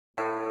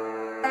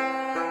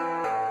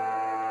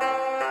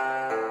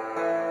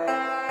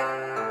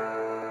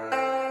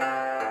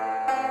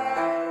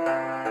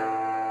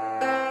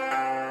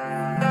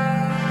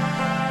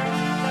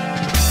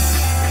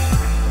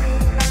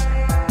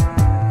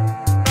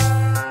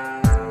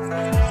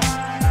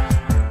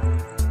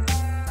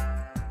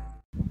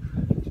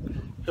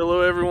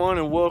Hello everyone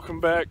and welcome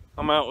back.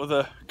 I'm out with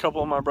a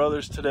couple of my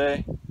brothers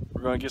today.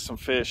 We're going to get some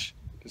fish,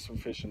 get some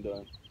fishing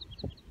done.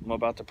 I'm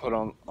about to put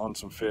on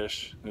some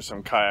fish. There's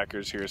some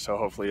kayakers here, so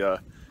hopefully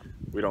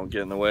we don't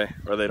get in the way,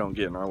 or they don't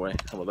get in our way.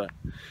 How about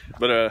that?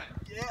 But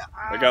yeah,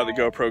 I got the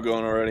GoPro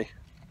going already.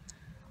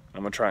 I'm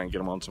going to try and get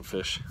them on some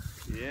fish.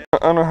 Yeah. I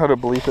don't know how to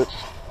bleep it.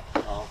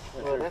 Oh,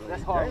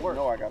 that's hard work.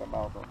 No, I got a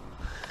mouth on it.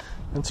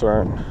 That's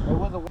alright.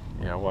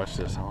 Yeah, watch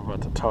this. I'm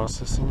about to toss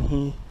this in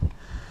here.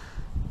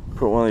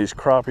 Put one of these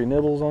crappie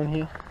nibbles on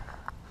here.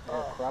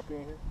 Crappie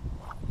in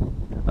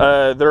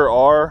here? There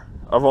are.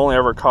 I've only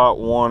ever caught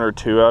one or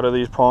two out of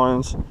these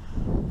ponds.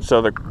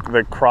 So the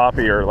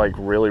crappie are like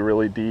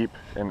really deep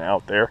and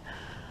out there.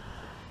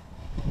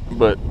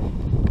 But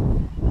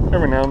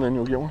every now and then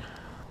you'll get one.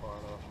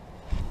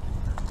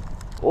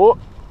 Oh!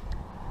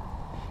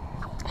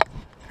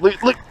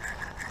 Look!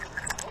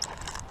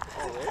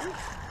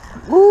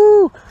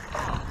 Woo!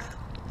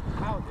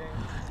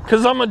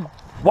 Cause I'm a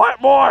white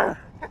boy.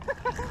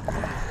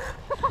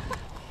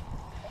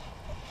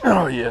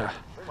 Oh yeah.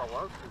 My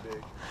worm's too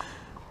big.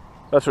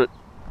 That's what.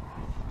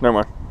 Never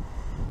mind.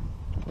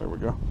 There we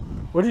go.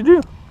 What'd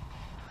you do?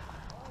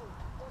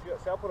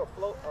 Should I put a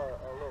little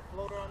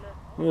floater on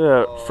there?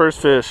 Yeah, first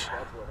fish.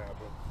 That's what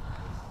happened.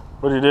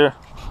 What'd you do?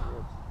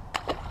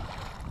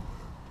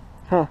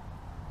 Huh?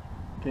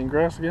 Getting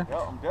grass again? Yeah,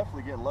 I'm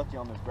definitely getting lucky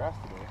on this grass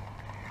today.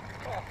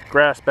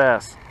 Grass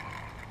bass.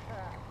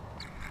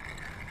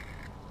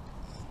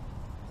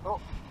 Oh,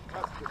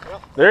 that's good.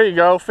 Yep. There you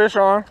go. Fish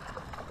on.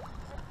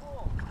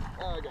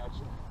 I got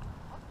you.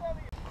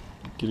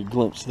 Get a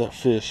glimpse of that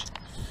fish.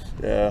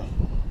 Yeah.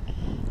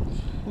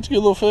 That's a good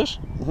little fish.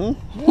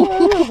 Mm-hmm.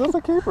 Yeah, it is. That's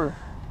a keeper.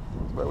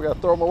 But we gotta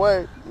throw them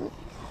away.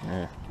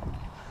 Yeah.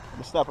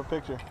 Let's snap a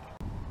picture.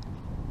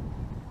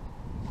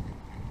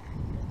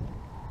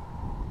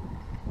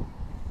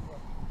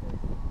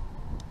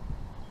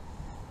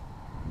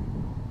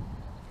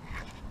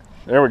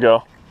 There we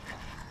go.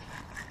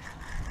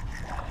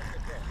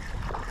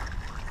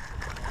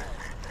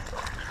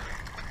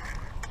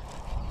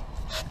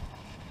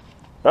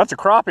 That's a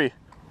crappie.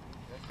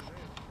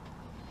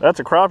 That's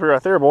a crappie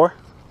right there, boy. You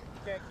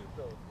can't keep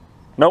those.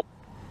 Nope.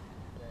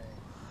 Dang.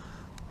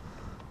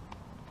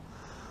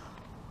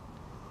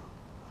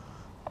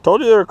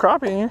 Told you there were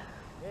crappie in here.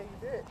 Yeah, you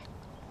did.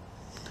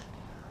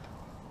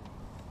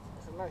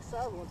 It's a nice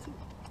size one too.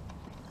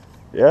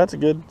 Yeah, it's a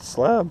good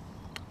slab.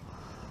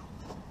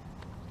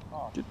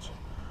 Oh.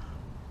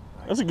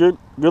 That's a good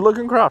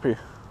looking crappie.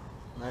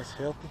 Nice,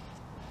 healthy.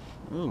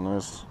 This is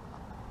nice.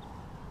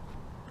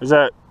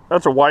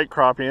 That's a white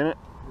crappie in it?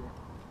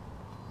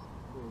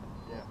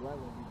 Yeah, black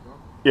won't be dark.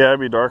 Yeah, it'd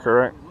be darker,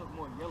 right? It look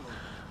more yellow.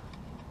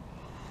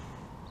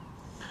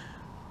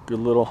 Good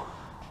little.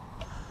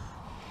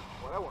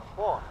 Well, that one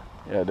fought.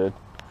 Yeah, it did.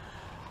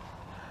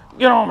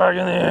 Get on back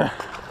in there.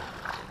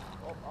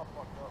 Oh, I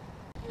fucked up.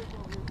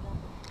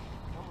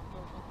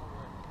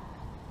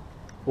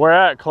 Where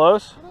at?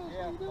 Close?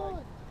 Yeah,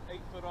 like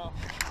 8 foot off.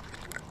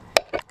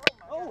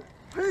 Oh,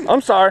 I'm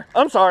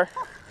sorry.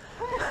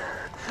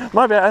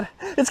 My bad.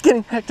 It's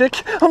getting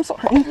hectic. I'm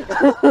sorry.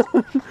 that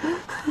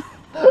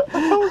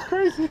was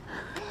crazy.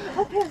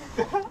 I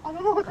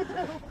don't know what to do.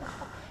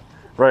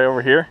 Right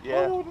over here? Yeah.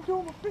 I don't know what to do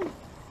with my feet.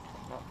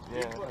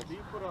 Yeah. Do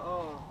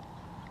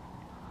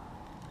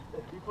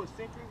you put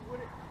sinkers with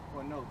it?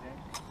 Or no,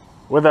 James?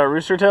 With that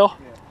rooster tail?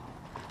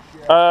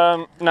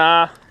 Yeah.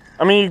 Nah.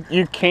 I mean,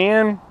 you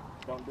can.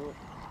 Don't do it.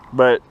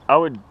 But I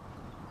would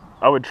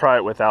try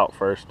it without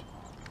first.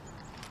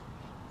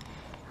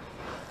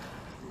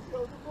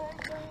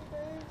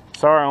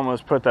 Sorry, I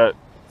almost put that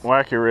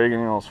wacky rig in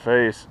y'all's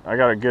face. I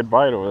got a good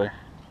bite over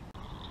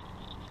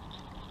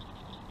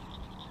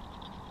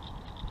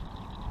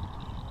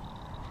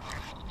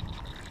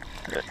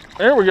there.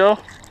 There we go.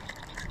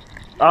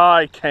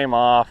 Ah, he came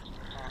off.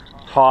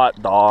 Hot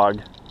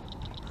dog.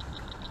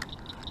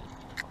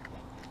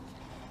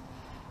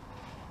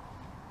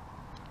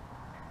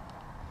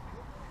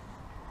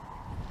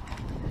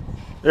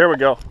 There we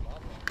go.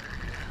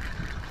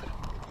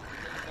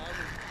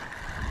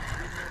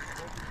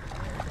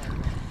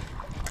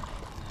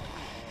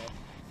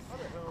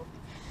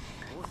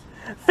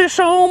 Fish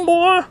on,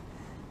 boy.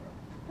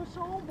 Fish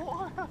on,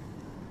 boy.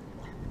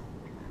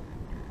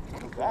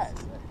 What's that?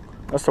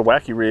 That's the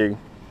wacky rig.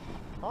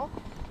 Huh?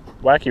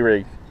 Wacky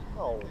rig.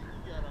 Oh.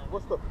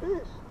 What's the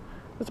fish?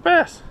 It's a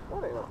bass.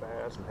 That ain't a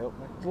bass. Help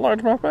me. It's a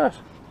largemouth bass.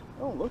 It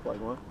don't look like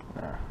one.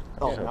 Nah,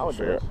 Oh, now it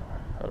does.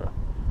 How to...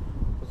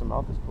 Because the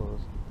mouth is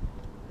closed.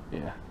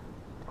 Yeah.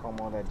 Calm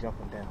all that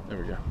jumping down. There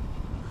we go.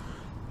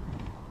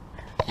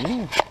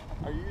 Yeah.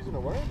 Are you using a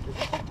worm? Is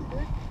that something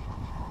big?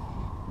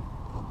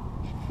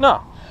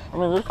 No. I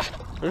mean,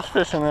 there's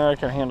fish in there that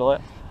can handle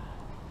it.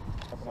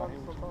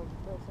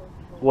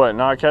 What,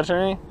 not catching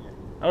any?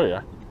 Oh,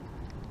 yeah.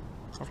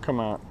 I've come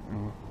out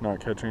and not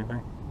catch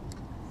anything.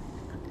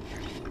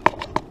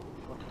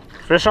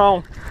 Fish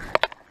on.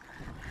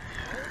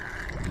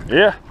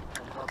 Yeah.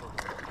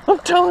 I'm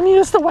telling you,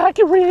 it's the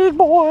wacky rig,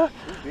 boy.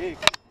 He's big.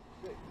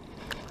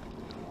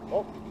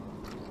 Oh.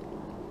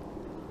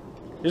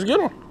 He's a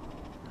good one.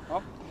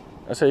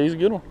 I say he's a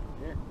good one.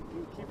 Yeah,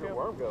 you keep your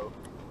worm go.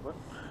 What?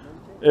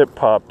 It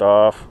popped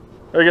off.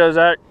 There you go,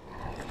 Zach.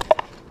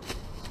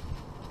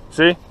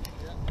 See? Yeah.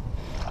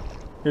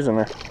 He's in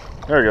there.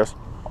 There he goes.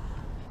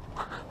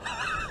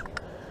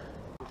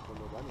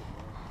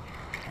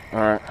 All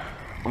right,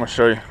 I'm gonna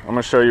show you. I'm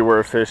gonna show you where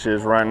a fish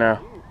is right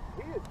now.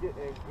 He is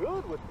getting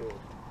good with this.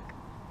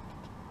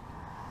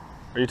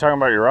 Are you talking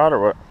about your rod or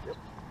what? Yep.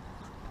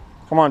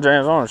 Come on,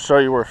 James. I want to show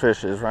you where a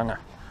fish is right now.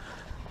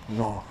 We're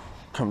gonna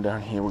come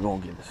down here. We're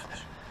gonna get this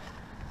fish.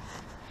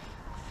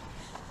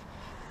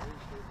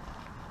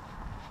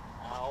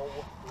 Ow.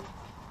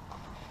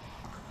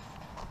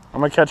 I'm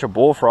gonna catch a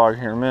bullfrog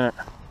here in a minute.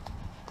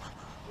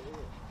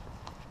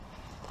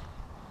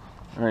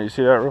 All right, you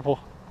see that ripple?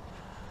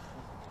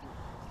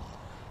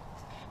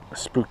 I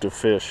spooked a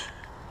fish.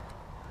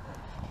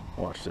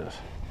 Watch this.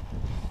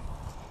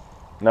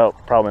 Nope,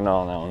 probably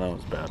not on that one. That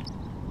was bad.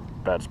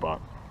 Bad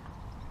spot.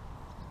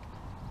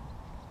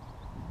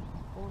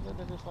 What was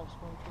that just like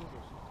swim through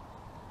this?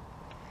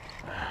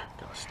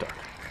 Got stuck.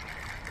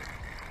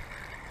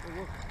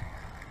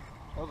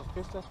 That was a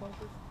fish that swam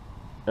through?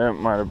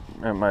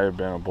 It might have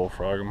been a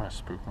bullfrog. I might have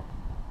spooked him.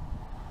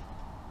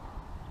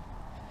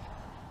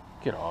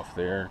 Get off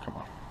there. Come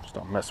on.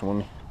 Stop messing with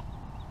me.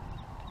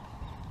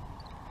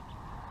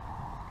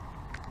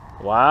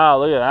 Wow,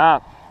 look at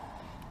that.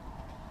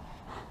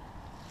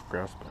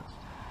 Grass bass.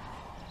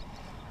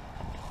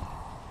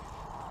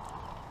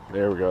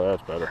 There we go,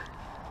 that's better.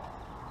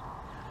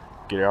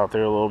 Get out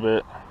there a little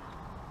bit.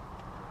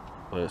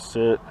 Let it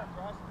sit.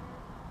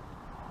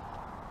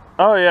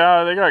 Oh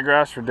yeah, they got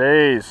grass for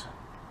days.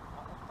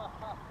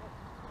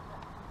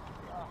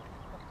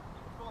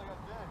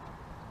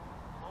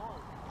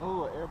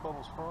 Oh, air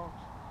bubbles frogs.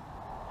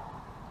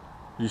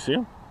 You see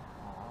them?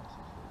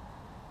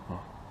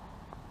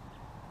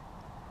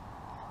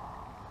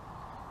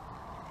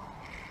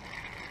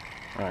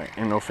 Alright,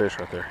 ain't no fish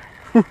right there.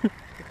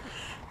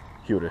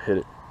 He would have hit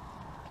it.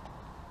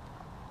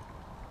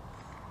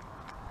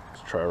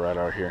 Let's try right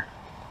out here.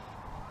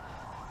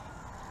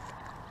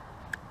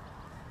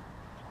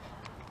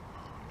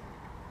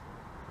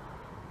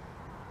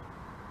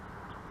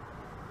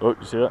 Oh,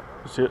 you see that?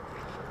 You see it?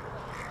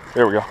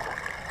 There we go.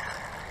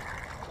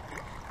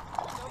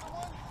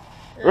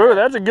 Oh,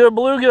 that's a good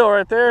bluegill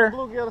right there.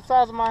 Bluegill the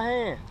size of my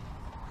hand.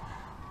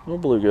 No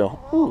bluegill.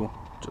 Ooh,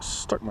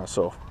 just stuck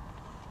myself.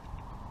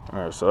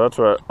 Alright, so that's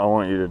what I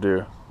want you to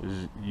do.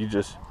 Is you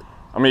just,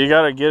 I mean, you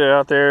gotta get it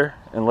out there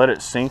and let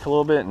it sink a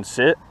little bit and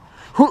sit.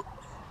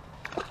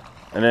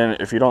 And then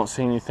if you don't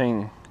see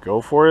anything, go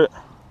for it.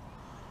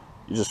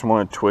 You just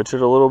want to twitch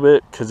it a little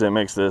bit because it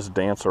makes this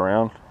dance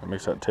around. It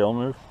makes that tail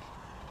move.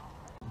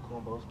 Come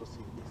on, bro, let's go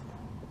see this.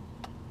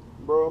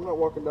 Bro, I'm not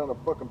walking down a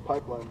fucking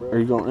pipeline, bro. Are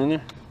you going in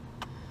there?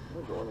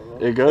 I'm going in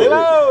there. It goes.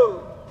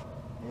 Hello!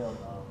 Hell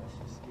no, that's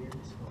just scary as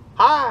fuck.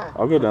 Hi!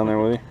 I'll go down there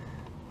with you.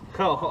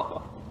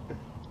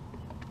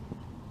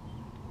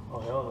 Oh,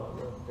 hell no,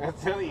 bro. I'm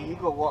telling you, you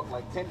gonna walk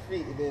like 10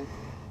 feet and then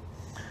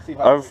see if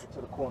I can get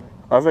to the corner.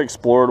 I've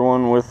explored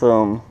one with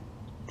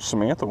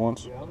Samantha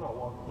once. Yeah, I'm not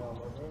walking down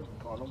there,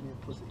 bro. Oh, don't be a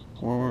pussy.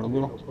 When we were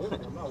little.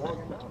 I'm not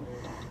walking down there.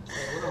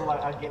 It look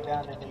like I get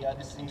down there and I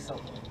just see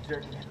something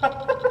jerking. I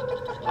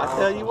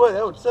tell you what,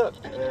 that would suck.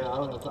 Yeah, I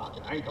don't know.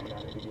 I ain't coming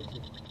down there to get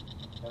you.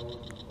 That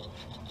would be fun.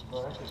 Bro,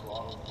 that's just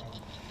wild.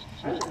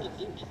 I didn't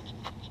see it.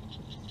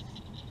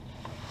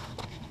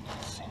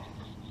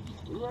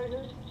 You right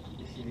here?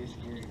 This shit is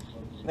scary.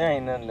 There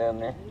ain't nothing down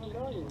there. Ain't nothing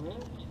down here,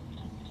 man.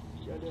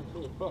 Goddamn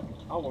cool as fuck.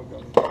 I won't go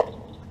there.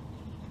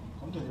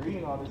 I'm just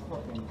reading all this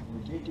fucking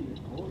ridiculous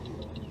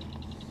bullshit on here.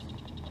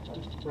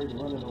 I'm just afraid to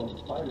run into a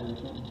spider or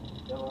something.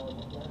 Fell out of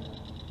my class.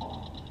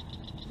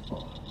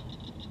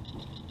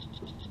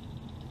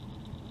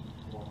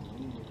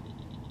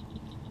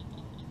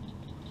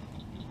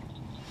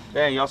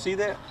 Dang, y'all see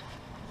that?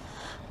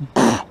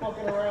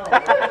 Fucking around.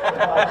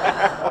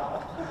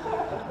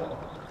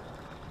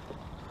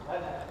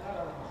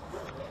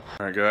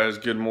 Alright guys,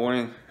 good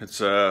morning. It's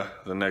the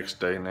next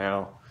day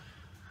now.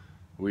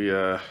 We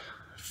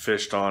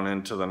fished on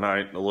into the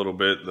night a little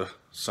bit. The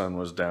sun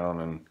was down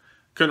and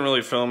couldn't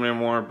really film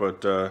anymore,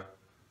 but there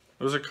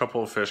was a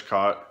couple of fish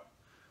caught.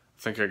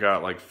 I think I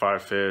got like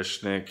 5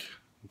 fish. Nick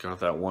got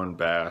that 1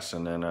 bass,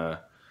 and then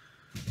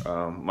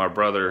my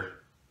brother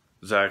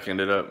Zach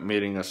ended up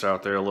meeting us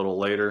out there a little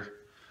later.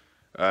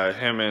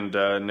 Him and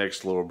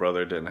Nick's little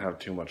brother didn't have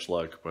too much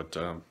luck, but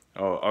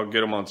I'll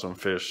get him on some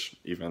fish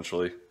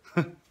eventually.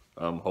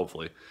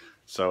 Hopefully.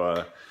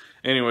 So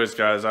anyways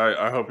guys,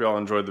 I hope y'all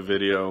enjoyed the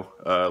video.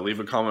 Leave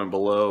a comment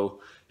below,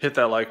 hit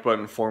that like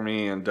button for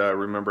me, and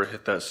remember,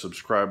 hit that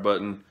subscribe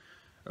button.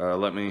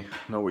 Let me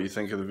know what you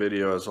think of the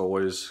video as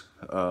always.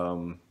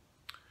 Yeah,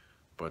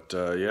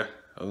 other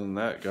than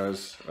that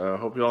guys, I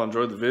hope y'all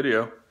enjoyed the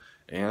video,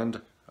 and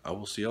I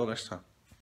will see y'all next time.